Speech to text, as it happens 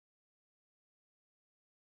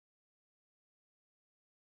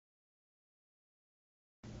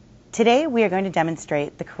Today we are going to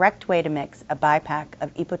demonstrate the correct way to mix a bipack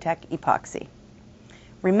of EPO-TEK epoxy.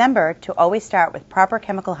 Remember to always start with proper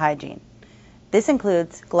chemical hygiene. This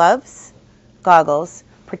includes gloves, goggles,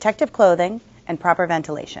 protective clothing, and proper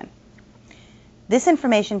ventilation. This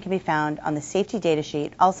information can be found on the safety data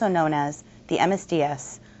sheet, also known as the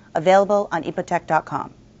MSDS, available on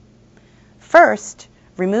EPO-TEK.com. First,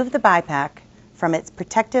 remove the bipack from its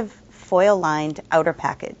protective foil-lined outer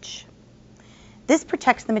package. This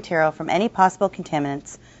protects the material from any possible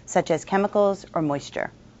contaminants, such as chemicals or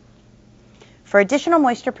moisture. For additional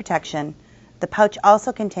moisture protection, the pouch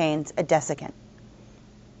also contains a desiccant.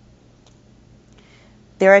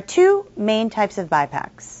 There are two main types of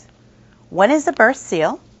bipacks. One is a burst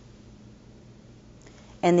seal,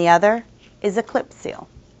 and the other is a clip seal.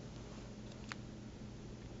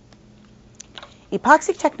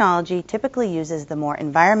 Epoxy Technology typically uses the more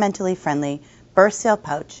environmentally friendly burst seal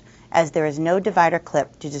pouch, as there is no divider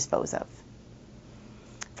clip to dispose of.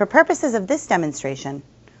 For purposes of this demonstration,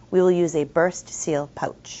 we will use a burst seal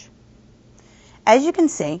pouch. As you can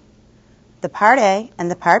see, the part A and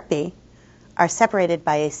the part B are separated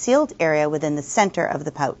by a sealed area within the center of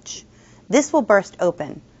the pouch. This will burst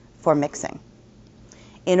open for mixing.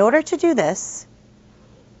 In order to do this,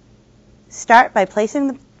 start by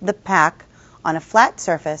placing the pack on a flat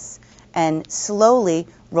surface and slowly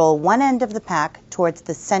roll one end of the pack towards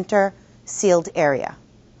the center sealed area.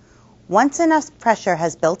 Once enough pressure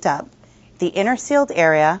has built up, the inner sealed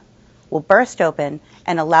area will burst open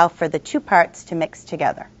and allow for the two parts to mix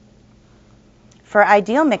together. For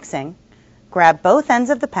ideal mixing, grab both ends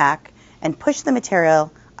of the pack and push the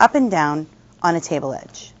material up and down on a table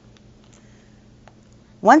edge.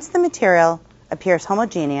 Once the material appears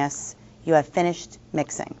homogeneous, you have finished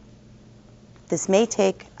mixing. This may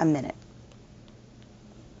take a minute.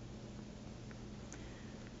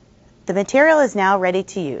 The material is now ready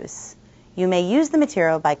to use. You may use the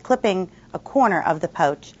material by clipping a corner of the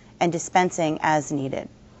pouch and dispensing as needed.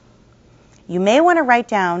 You may want to write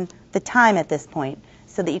down the time at this point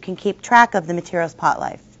so that you can keep track of the material's pot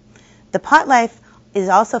life. The pot life is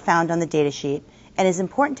also found on the data sheet and is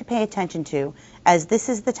important to pay attention to, as this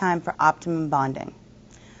is the time for optimum bonding.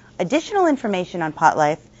 Additional information on pot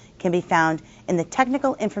life can be found in the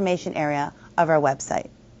technical information area of our website.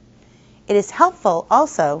 It is helpful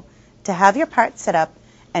also to have your parts set up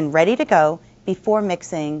and ready to go before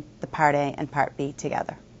mixing the part A and part B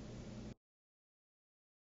together.